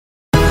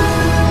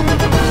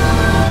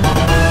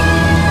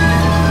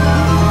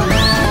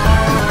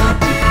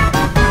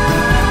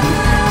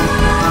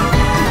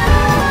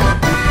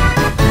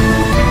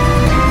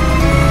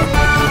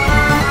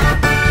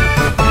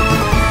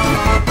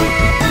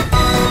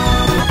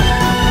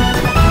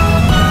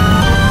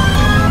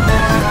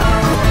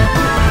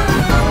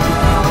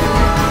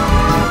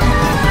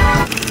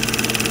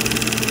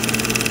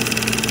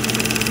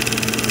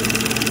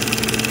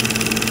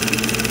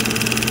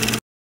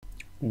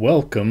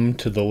welcome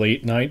to the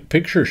Late Night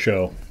Picture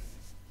Show.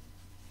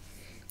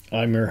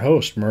 I'm your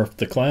host, Murph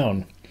the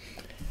Clown.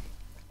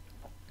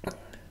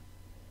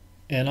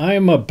 And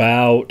I'm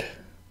about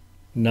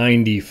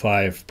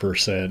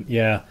 95%.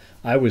 Yeah,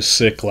 I was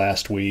sick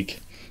last week.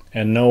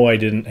 And no, I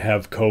didn't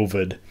have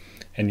COVID.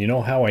 And you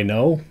know how I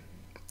know?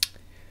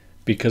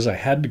 Because I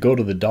had to go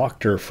to the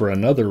doctor for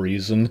another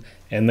reason,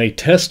 and they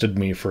tested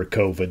me for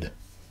COVID.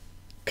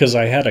 Because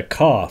I had a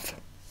cough.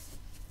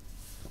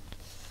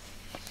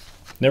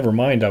 Never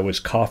mind, I was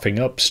coughing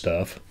up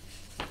stuff.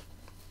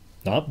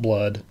 Not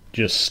blood,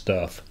 just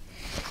stuff.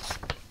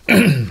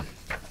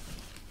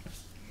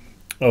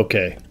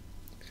 Okay,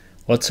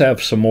 let's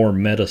have some more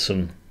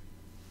medicine.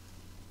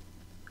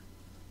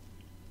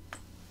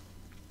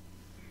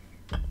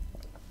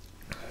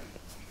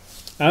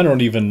 I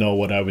don't even know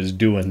what I was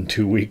doing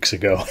 2 weeks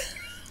ago.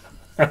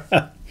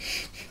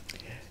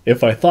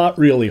 If I thought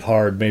really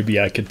hard, maybe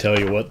I could tell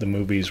you what the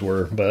movies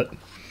were, but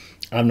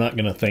I'm not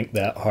going to think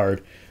that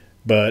hard.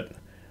 But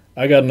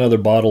I got another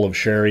bottle of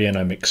sherry and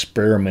I'm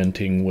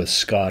experimenting with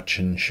scotch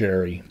and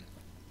sherry.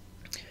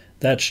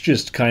 That's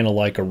just kind of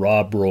like a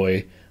Rob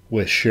Roy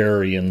with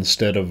sherry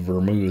instead of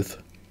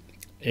vermouth.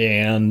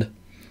 And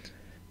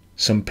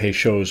some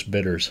Peychaud's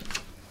bitters.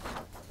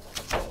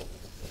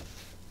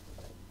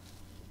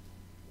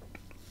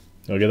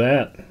 Look at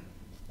that.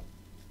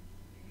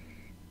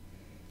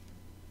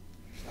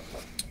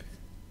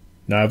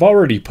 Now I've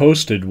already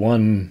posted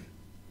one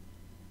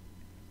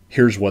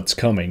Here's What's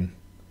Coming.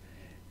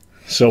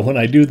 So when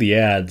I do the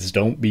ads,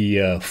 don't be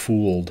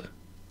fooled.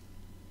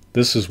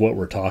 This is what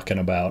we're talking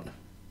about.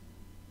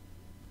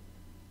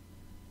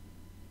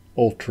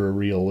 Ultra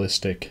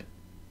realistic.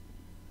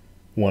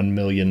 1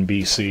 million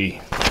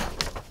BC.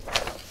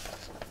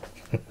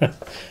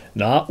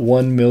 Not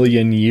 1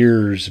 million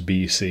years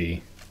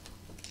BC.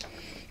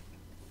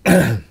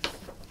 And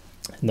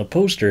the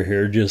poster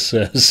here just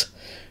says,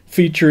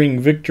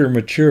 featuring Victor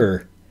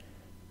Mature,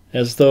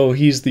 as though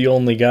he's the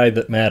only guy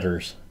that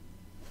matters.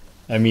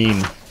 I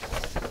mean,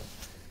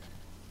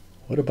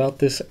 what about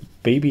this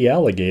baby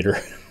alligator?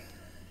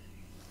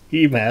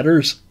 He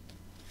matters.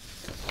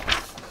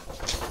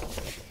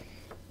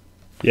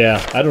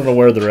 Yeah, I don't know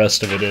where the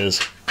rest of it is.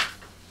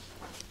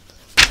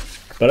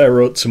 But I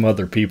wrote some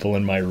other people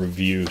in my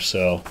review,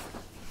 so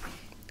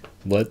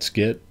let's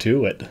get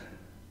to it.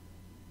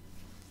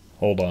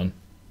 Hold on.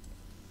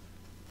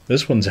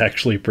 This one's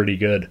actually pretty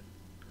good.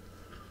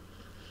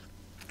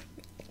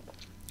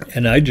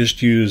 And I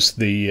just used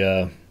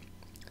the,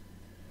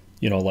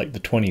 like the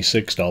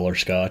 $26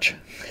 scotch.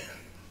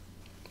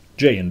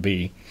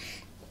 J&B.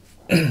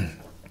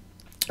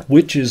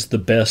 Which is the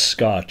best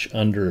scotch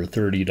under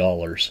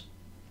 $30?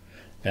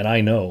 And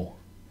I know,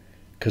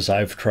 because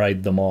I've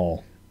tried them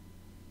all.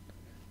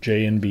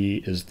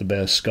 J&B is the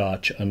best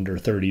scotch under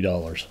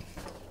 $30.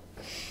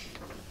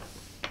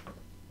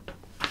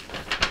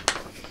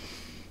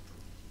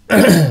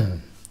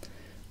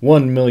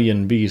 1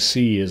 million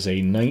BC is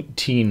a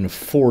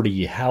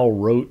 1940 Hal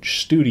Roach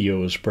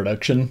Studios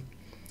production,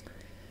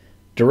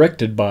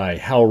 directed by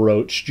Hal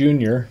Roach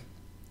Jr.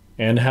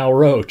 and Hal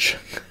Roach.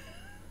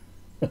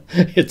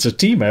 It's a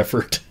team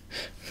effort.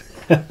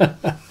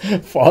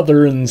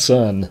 Father and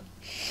son.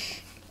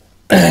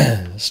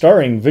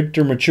 Starring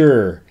Victor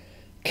Mature,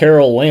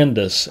 Carol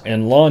Landis,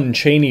 and Lon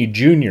Chaney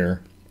Jr.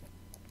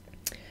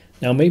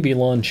 Now, maybe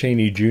Lon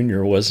Chaney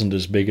Jr. wasn't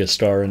as big a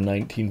star in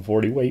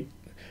 1940.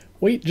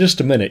 Wait just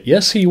a minute.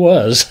 Yes, he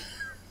was.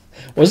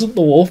 Wasn't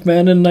the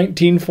Wolfman in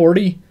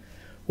 1940?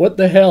 What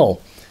the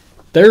hell?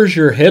 There's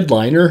your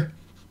headliner.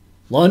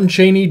 Lon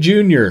Chaney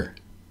Jr.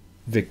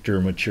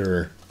 Victor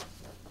Mature.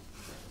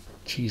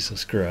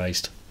 Jesus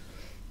Christ.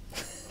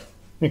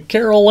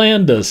 Carol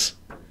Landis.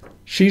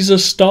 She's a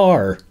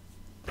star.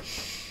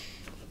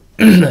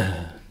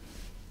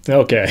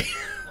 Okay.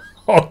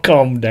 I'll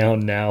calm down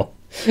now.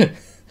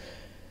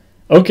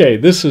 Okay,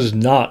 this is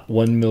not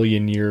 1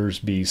 million years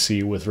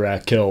BC with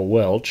Raquel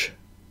Welch.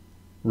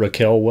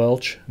 Raquel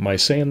Welch? Am I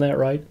saying that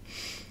right?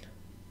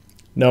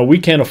 No, we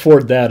can't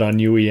afford that on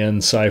UEN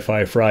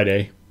Sci-Fi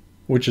Friday,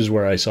 which is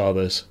where I saw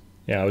this.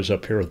 Yeah, I was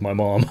up here with my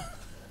mom.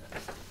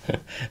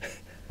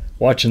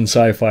 Watching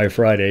Sci-Fi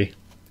Friday.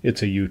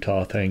 It's a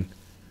Utah thing.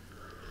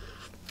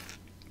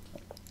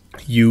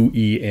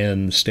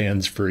 UEN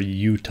stands for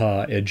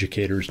Utah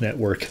Educators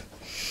Network.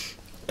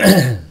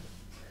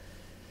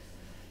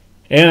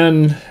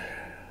 And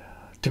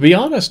to be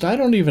honest, I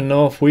don't even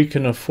know if we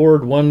can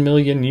afford 1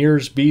 million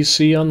years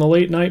BC on the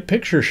Late Night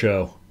Picture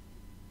Show.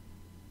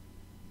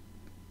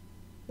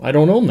 I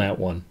don't own that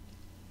one.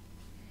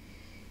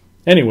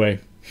 Anyway,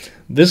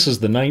 this is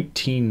the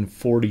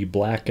 1940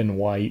 black and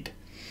white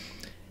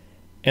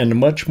and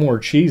much more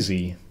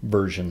cheesy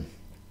version.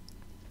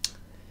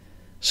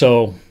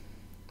 So,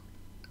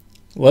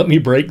 let me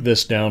break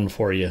this down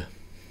for you.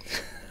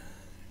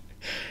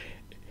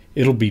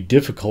 It'll be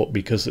difficult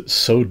because it's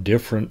so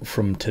different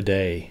from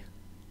today.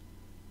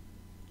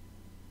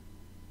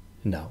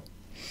 No.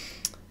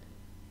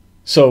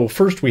 So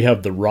first we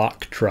have the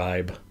Rock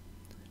Tribe.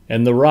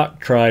 And the Rock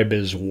Tribe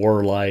is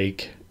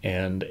warlike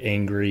and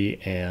angry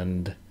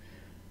and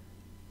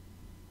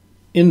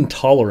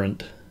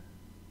intolerant,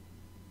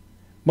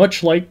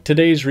 much like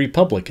today's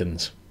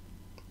Republicans.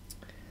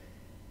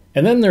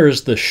 And then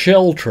there's the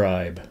Shell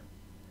Tribe.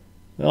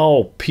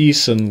 All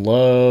peace and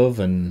love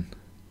and,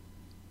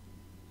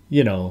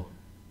 you know,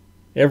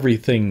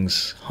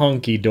 everything's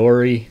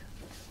honky-dory.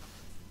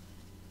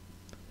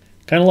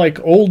 Kind of like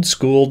old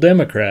school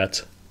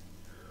Democrats.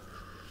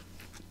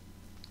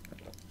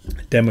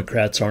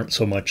 Democrats aren't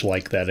so much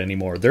like that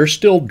anymore. They're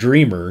still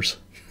dreamers.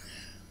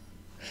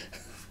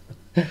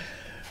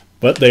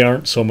 But they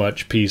aren't so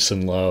much peace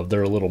and love.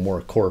 They're a little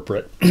more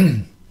corporate.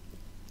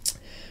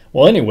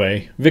 Well,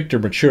 anyway, Victor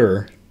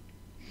Mature,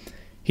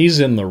 he's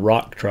in the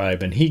Rock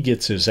Tribe, and he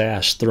gets his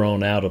ass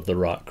thrown out of the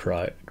Rock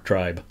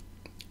Tribe.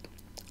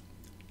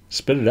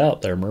 Spit it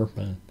out there, Murph.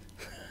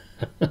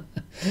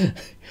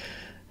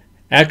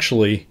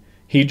 Actually,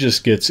 he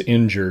just gets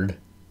injured,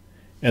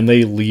 and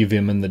they leave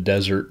him in the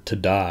desert to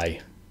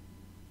die.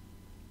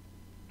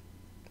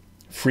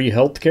 Free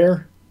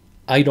healthcare?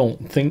 I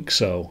don't think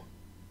so.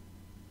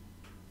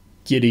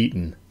 Get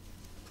eaten.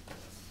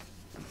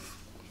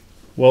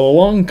 Well,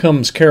 along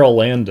comes Carol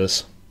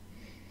Landis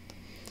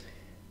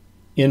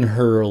in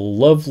her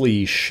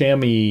lovely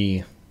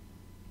chamois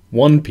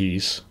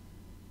one-piece.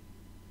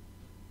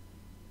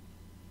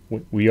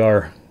 We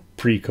are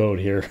pre-code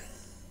here.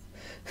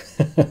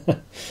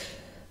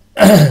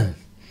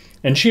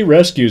 And she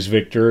rescues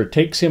Victor,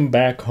 takes him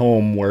back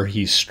home where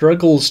he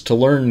struggles to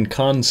learn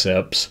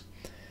concepts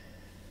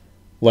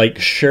like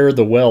share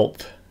the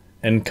wealth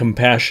and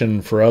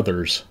compassion for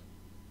others.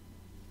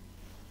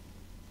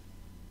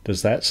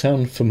 Does that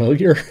sound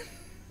familiar?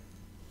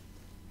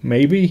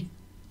 Maybe?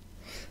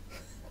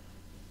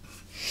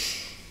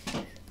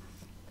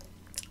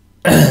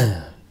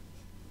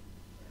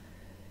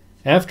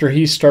 After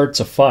he starts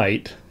a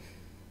fight,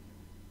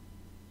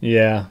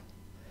 yeah,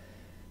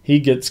 he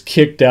gets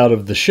kicked out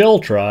of the Shell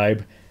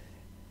Tribe,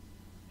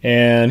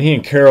 and he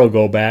and Carol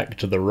go back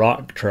to the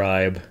Rock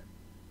Tribe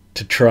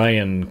to try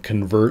and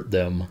convert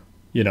them,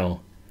 you know,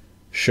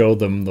 show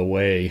them the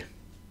way.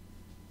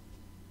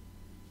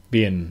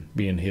 Being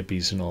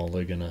hippies and all,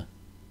 they're gonna,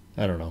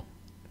 I don't know,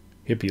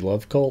 hippie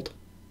love cult?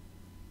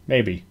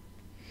 Maybe.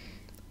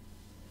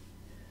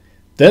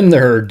 Then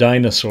there are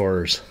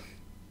dinosaurs.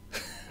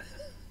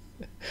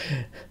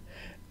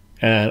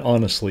 And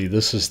honestly,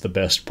 this is the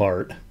best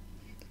part.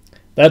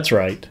 That's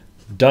right,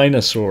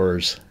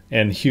 dinosaurs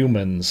and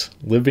humans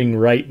living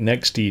right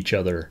next to each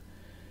other,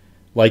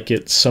 like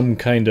it's some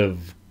kind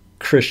of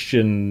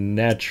Christian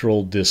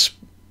natural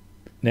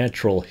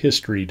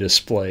history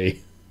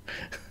display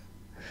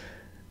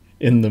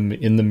in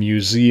the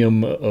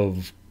Museum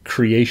of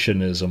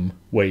Creationism.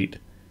 Wait,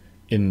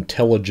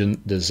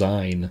 intelligent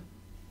design.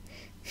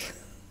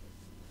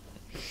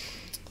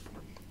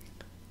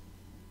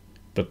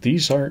 But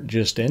these aren't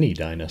just any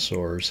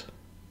dinosaurs.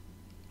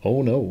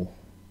 Oh no.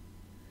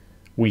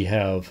 We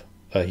have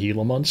a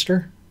Gila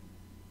monster,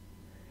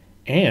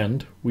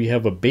 and we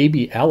have a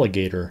baby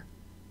alligator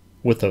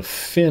with a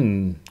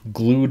fin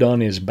glued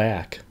on his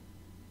back.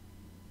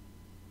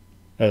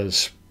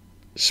 As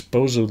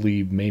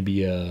supposedly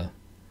maybe a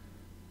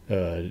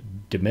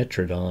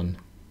Dimetrodon,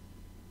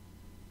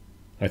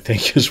 I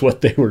think is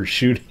what they were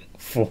shooting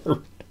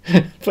for.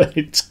 But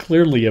it's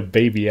clearly a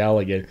baby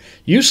alligator.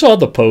 You saw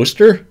the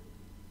poster?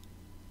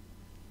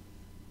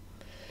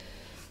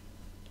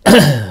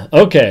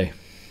 Okay.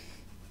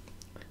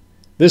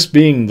 This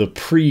being the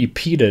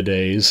pre-PETA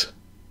days,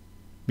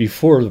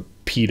 before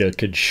PETA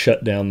could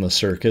shut down the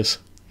circus.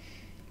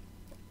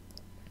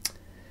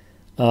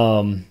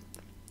 Yeah,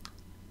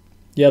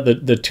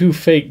 the two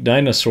fake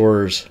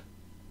dinosaurs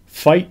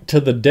fight to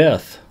the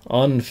death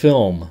on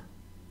film.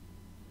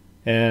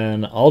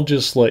 And I'll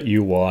just let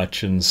you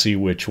watch and see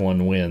which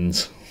one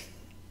wins.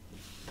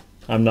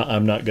 I'm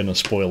not going to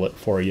spoil it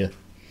for you.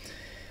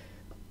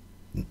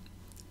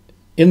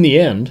 In the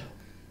end,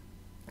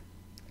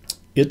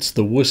 it's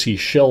the wussy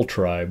Shell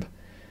Tribe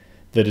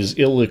that is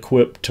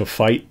ill-equipped to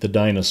fight the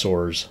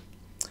dinosaurs,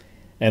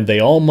 and they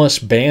all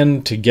must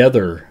band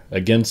together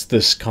against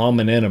this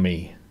common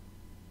enemy.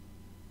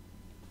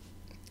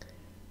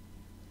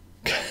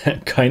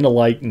 Kind of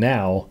like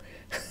now.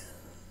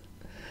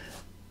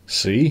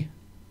 See?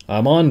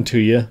 I'm on to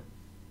you.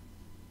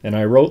 And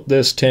I wrote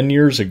this 10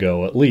 years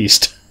ago, at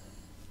least.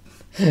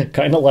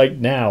 Kind of like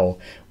now,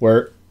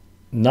 where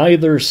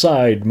neither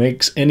side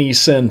makes any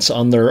sense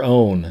on their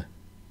own.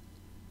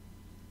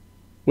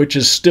 Which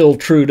is still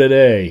true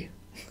today.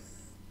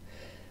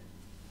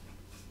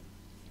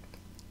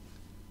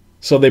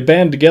 So they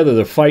band together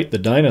to fight the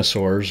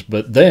dinosaurs,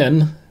 but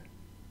then,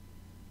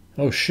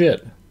 oh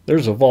shit,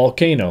 there's a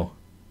volcano.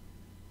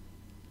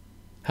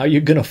 How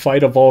you gonna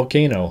fight a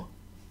volcano?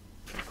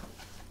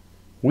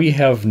 We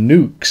have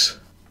nukes,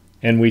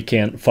 and we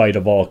can't fight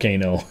a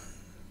volcano.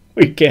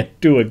 We can't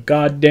do a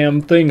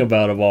goddamn thing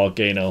about a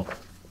volcano.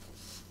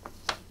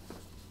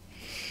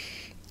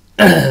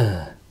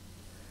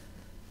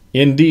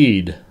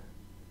 Indeed,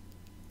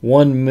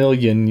 1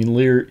 million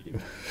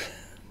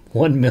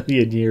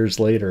years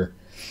later,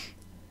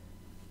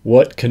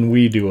 What can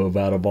we do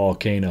about a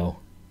volcano?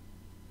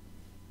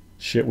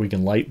 Shit, we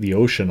can light the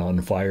ocean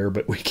on fire,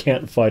 but we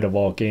can't fight a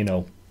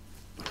volcano.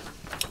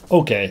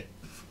 Okay.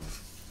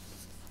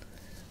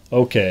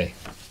 Okay.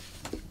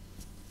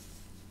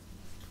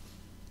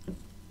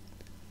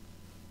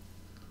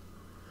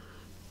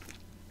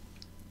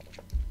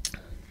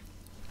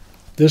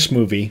 This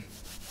movie,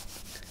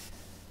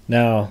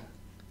 now,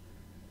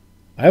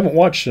 I haven't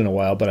watched it in a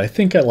while, but I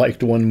think I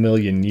liked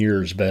 1,000,000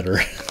 Years better.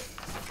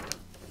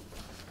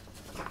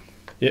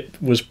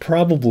 It was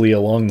probably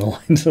along the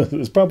lines of, it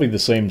was probably the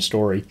same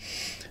story.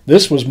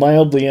 This was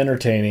mildly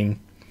entertaining,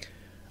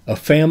 a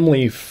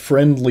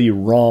family-friendly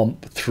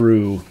romp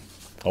through,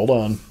 hold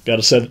on,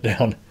 gotta set it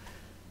down,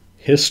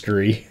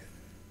 history.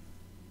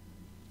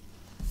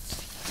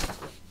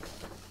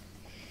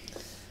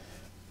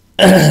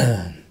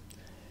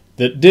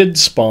 That did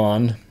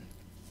spawn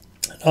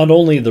not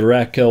only the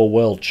Raquel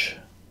Welch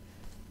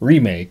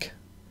remake,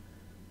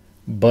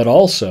 but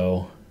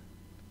also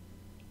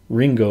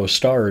Ringo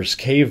Starr's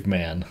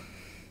Caveman.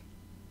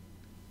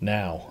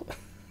 Now,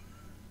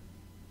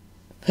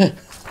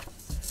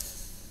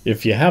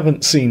 if you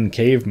haven't seen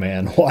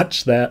Caveman,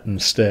 watch that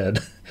instead,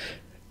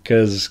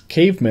 because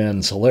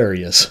Caveman's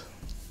hilarious.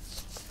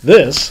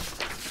 This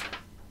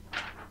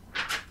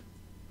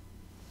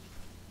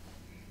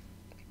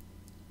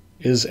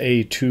is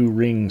a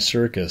 2-ring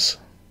circus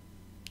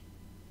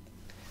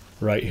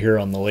right here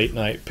on the Late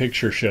Night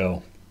Picture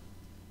Show.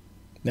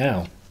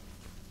 Now,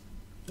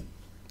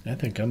 I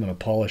think I'm going to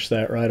polish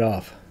that right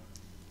off.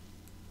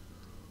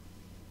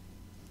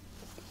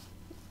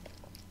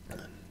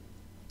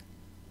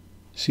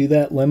 See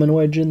that lemon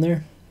wedge in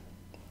there?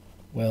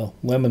 Well,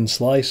 lemon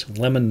slice,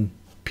 lemon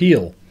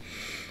peel.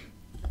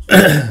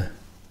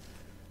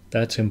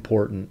 That's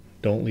important.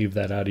 Don't leave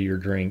that out of your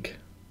drink.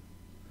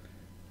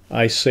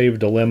 I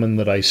saved a lemon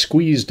that I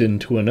squeezed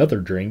into another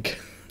drink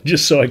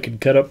just so I could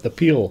cut up the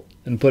peel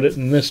and put it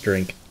in this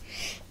drink.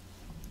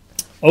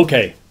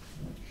 Okay.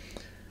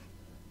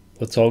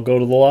 Let's all go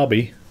to the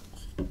lobby.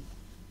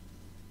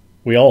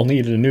 We all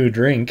need a new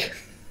drink.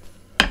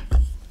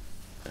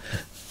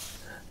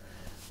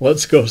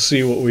 Let's go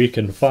see what we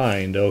can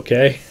find,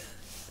 okay?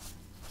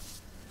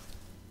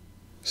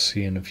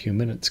 See you in a few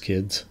minutes,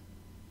 kids.